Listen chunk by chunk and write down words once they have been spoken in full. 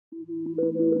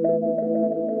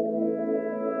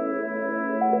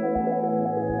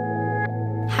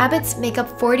Habits make up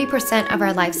 40% of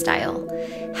our lifestyle.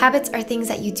 Habits are things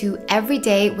that you do every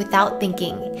day without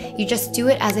thinking. You just do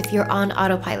it as if you're on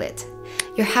autopilot.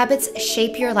 Your habits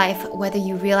shape your life whether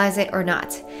you realize it or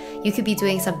not. You could be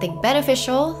doing something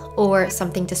beneficial or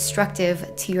something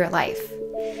destructive to your life.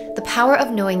 The power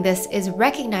of knowing this is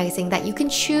recognizing that you can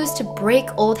choose to break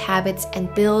old habits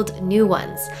and build new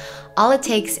ones. All it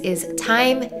takes is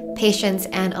time, patience,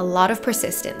 and a lot of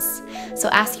persistence. So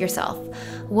ask yourself,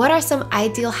 what are some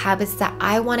ideal habits that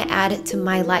I want to add to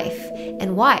my life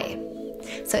and why?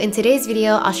 So in today's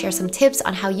video, I'll share some tips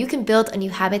on how you can build a new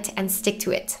habit and stick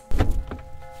to it.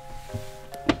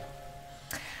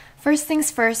 First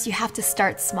things first, you have to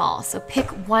start small. So pick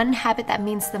one habit that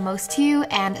means the most to you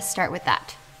and start with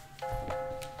that.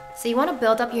 So you want to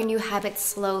build up your new habit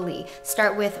slowly.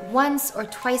 Start with once or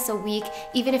twice a week,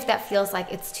 even if that feels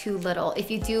like it's too little. If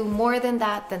you do more than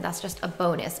that, then that's just a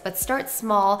bonus. But start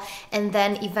small and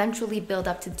then eventually build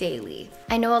up to daily.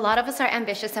 I know a lot of us are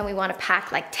ambitious and we want to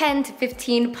pack like 10 to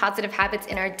 15 positive habits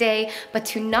in our day, but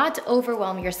to not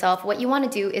overwhelm yourself, what you want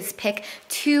to do is pick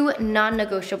 2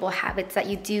 non-negotiable habits that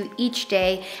you do each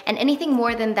day, and anything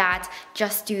more than that,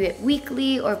 just do it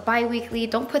weekly or bi-weekly.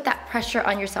 Don't put that pressure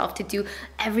on yourself to do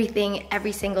everything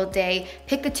every single day.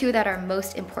 Pick the 2 that are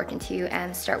most important to you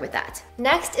and start with that.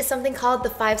 Next is something called the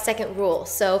 5-second rule.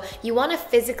 So you want to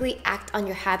physically act on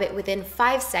your habit within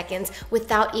 5 seconds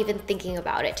without even thinking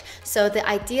about it. So the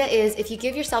idea is if you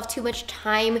give yourself too much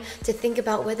time to think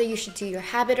about whether you should do your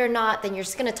habit or not, then you're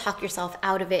just going to talk yourself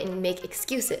out of it and make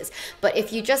excuses. But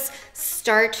if you just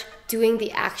start doing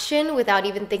the action without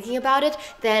even thinking about it,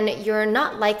 then you're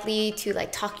not likely to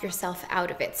talk yourself out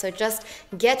of it. So just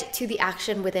get to the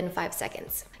action within 5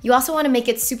 seconds. You also want to make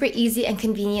it super easy and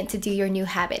convenient to do your new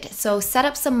habit. So set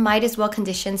up some might as well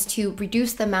conditions to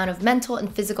reduce the amount of mental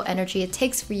and physical energy it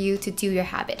takes for you to do your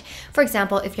habit. For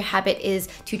example, if your habit is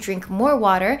to drink more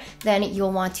water, then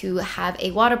you'll want to have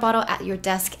a water bottle at your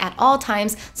desk at all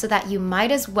times so that you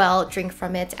might as well drink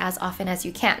from it as often as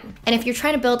you can. And if you're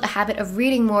trying to build a habit of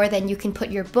reading more, then you can put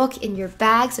your book in your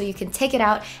bag so you can take it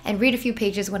out and read a few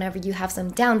pages whenever you have some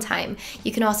downtime.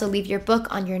 You can also leave your book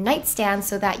on your nightstand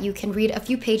so that you can read a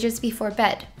few pages before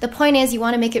bed. The point is, you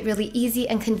want to make it really easy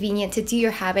and convenient to do your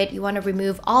habit. You want to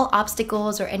remove all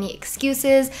obstacles or any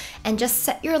excuses and just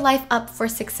set your life up for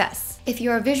success. If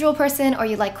you're a visual person or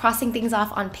you like crossing things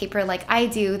off on paper like I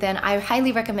do, then I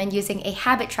highly recommend using a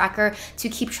habit tracker to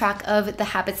keep track of the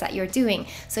habits that you're doing.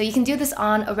 So you can do this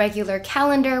on a regular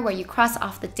calendar where you cross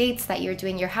off the dates that you're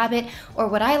doing your habit, or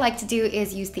what I like to do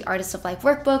is use the Artist of Life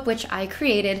workbook, which I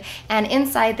created, and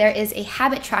inside there is a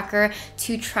habit tracker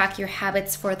to track your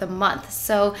habits for the month.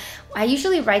 So I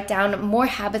usually write down more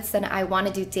habits than I want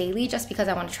to do daily just because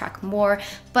I want to track more,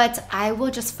 but I will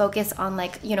just focus on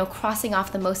crossing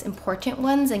off the most important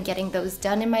ones and getting those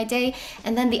done in my day,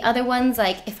 and then the other ones,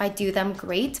 if I do them,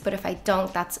 great, but if I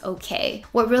don't, that's okay.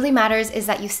 What really matters is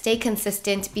that you stay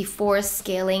consistent before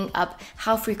scaling up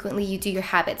how frequently you do your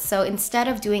habits. So instead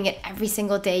of doing it every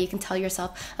single day, you can tell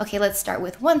yourself, okay, let's start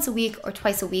with once a week or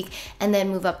twice a week and then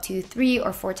move up to 3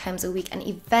 or 4 times a week and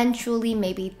eventually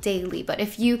maybe daily. But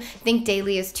if you think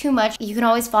daily is too much, you can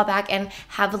always fall back and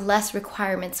have less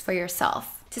requirements for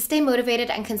yourself. To stay motivated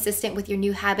and consistent with your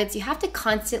new habits, you have to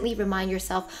constantly remind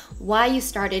yourself why you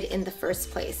started in the first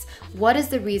place. What is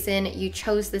the reason you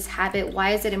chose this habit?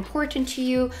 Why is it important to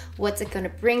you? What's it going to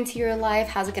bring to your life?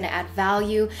 How's it going to add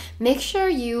value? Make sure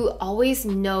you always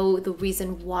know the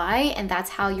reason why, and that's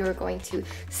how you're going to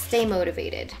stay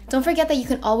motivated. Don't forget that you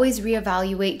can always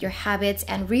reevaluate your habits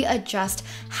and readjust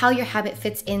how your habit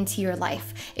fits into your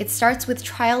life. It starts with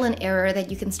trial and error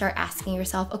that you can start asking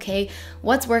yourself, okay,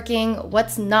 what's working?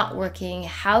 What's not working?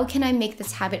 How can I make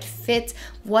this habit fit?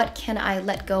 What can I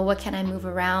let go? What can I move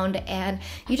around? And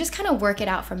you just kind of work it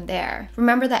out from there.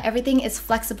 Remember that everything is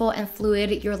flexible and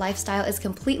fluid. Your lifestyle is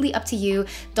completely up to you.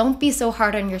 Don't be so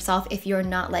hard on yourself if you're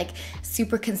not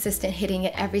super consistent hitting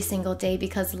it every single day,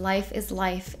 because life is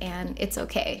life and it's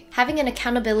okay. Having an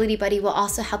accountability buddy will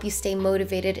also help you stay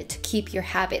motivated to keep your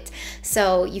habit.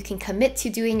 So you can commit to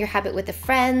doing your habit with a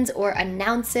friend or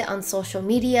announce it on social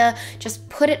media. Just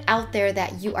put it out there that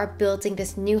that you are building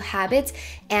this new habit,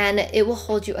 and it will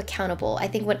hold you accountable. I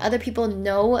think when other people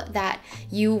know that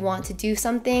you want to do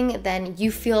something, then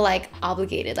you feel like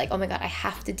obligated, like, oh my God, I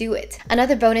have to do it.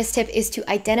 Another bonus tip is to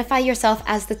identify yourself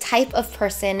as the type of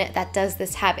person that does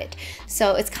this habit.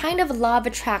 So it's kind of law of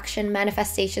attraction,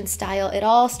 manifestation style. It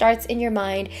all starts in your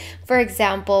mind. For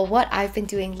example, what I've been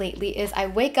doing lately is I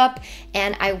wake up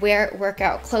and I wear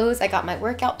workout clothes. I got my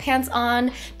workout pants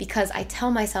on because I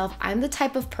tell myself I'm the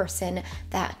type of person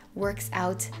that works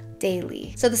out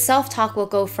daily. So the self-talk will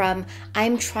go from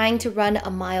I'm trying to run a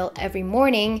mile every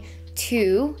morning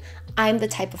to I'm the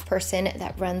type of person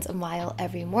that runs a mile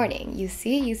every morning. You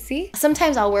see?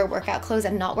 Sometimes I'll wear workout clothes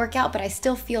and not work out, but I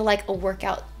still feel like a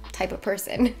workout type of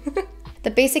person. The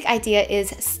basic idea is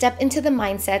step into the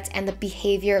mindset and the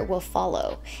behavior will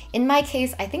follow. In my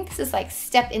case, I think this is like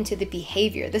step into the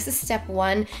behavior. This is step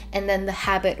one, and then the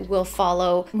habit will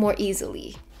follow more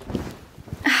easily.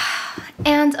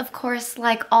 And of course,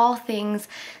 like all things,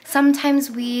 sometimes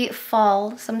we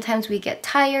fall, sometimes we get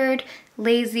tired,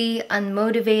 lazy,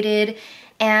 unmotivated,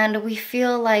 and we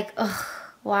feel like, ugh,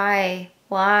 why?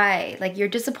 Like you're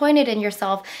disappointed in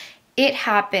yourself. It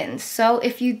happens. So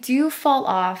if you do fall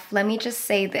off, let me just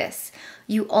say this.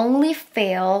 You only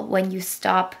fail when you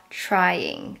stop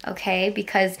trying, okay?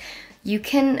 Because you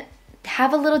can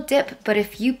have a little dip, but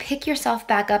if you pick yourself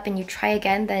back up and you try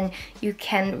again, then you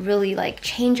can really like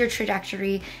change your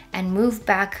trajectory and move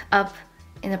back up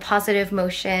in a positive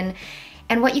motion.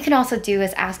 And what you can also do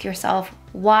is ask yourself,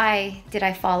 why did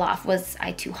I fall off? Was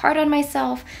I too hard on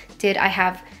myself? Did I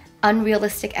have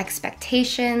unrealistic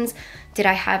expectations? Did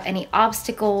I have any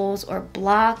obstacles or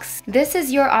blocks? This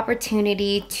is your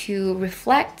opportunity to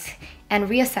reflect and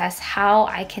reassess how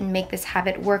I can make this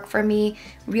habit work for me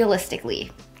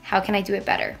realistically. How can I do it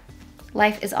better?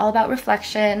 Life is all about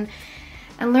reflection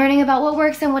and learning about what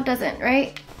works and what doesn't,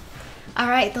 right? All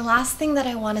right, the last thing that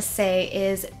I want to say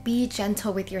is be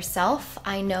gentle with yourself.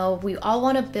 I know we all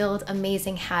want to build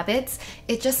amazing habits.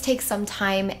 It just takes some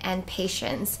time and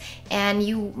patience, and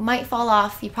you might fall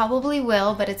off. You probably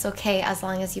will, but it's okay as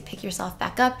long as you pick yourself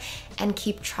back up and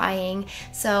keep trying.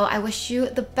 So I wish you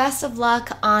the best of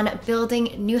luck on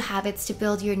building new habits to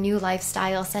build your new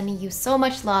lifestyle. Sending you so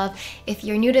much love. If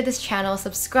you're new to this channel,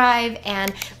 subscribe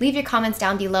and leave your comments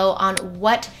down below on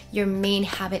what your main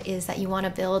habit is that you want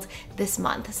to build this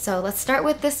month. So let's start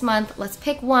with this month. Let's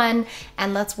pick one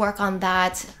and let's work on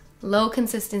that low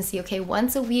consistency, okay?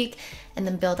 Once a week, and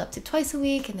then build up to twice a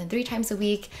week, and then 3 times a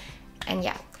week. And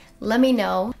yeah, let me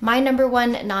know. My number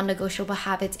one non-negotiable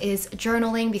habit is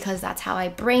journaling, because that's how I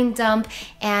brain dump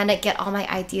and get all my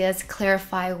ideas,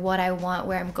 clarify what I want,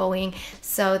 where I'm going.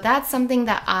 So that's something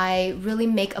that I really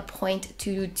make a point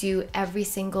to do every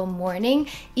single morning,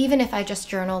 even if I just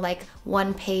journal like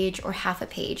 1 page or half a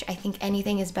page. I think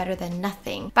anything is better than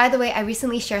nothing. By the way, I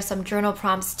recently shared some journal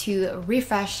prompts to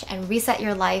refresh and reset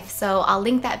your life, so I'll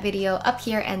link that video up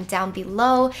here and down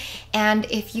below. And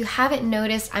if you haven't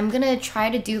noticed, I'm gonna try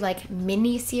to do like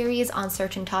mini series on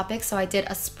certain topics. So I did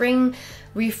a spring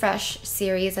refresh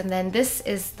series, and then this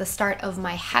is the start of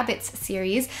my habits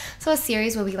series. So a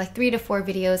series will be like 3 to 4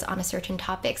 videos on a certain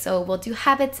topic. So we'll do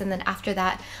habits, and then after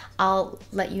that I'll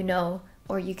let you know,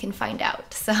 or you can find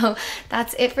out. So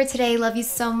that's it for today. Love you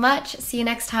so much. See you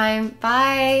next time.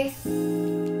 Bye.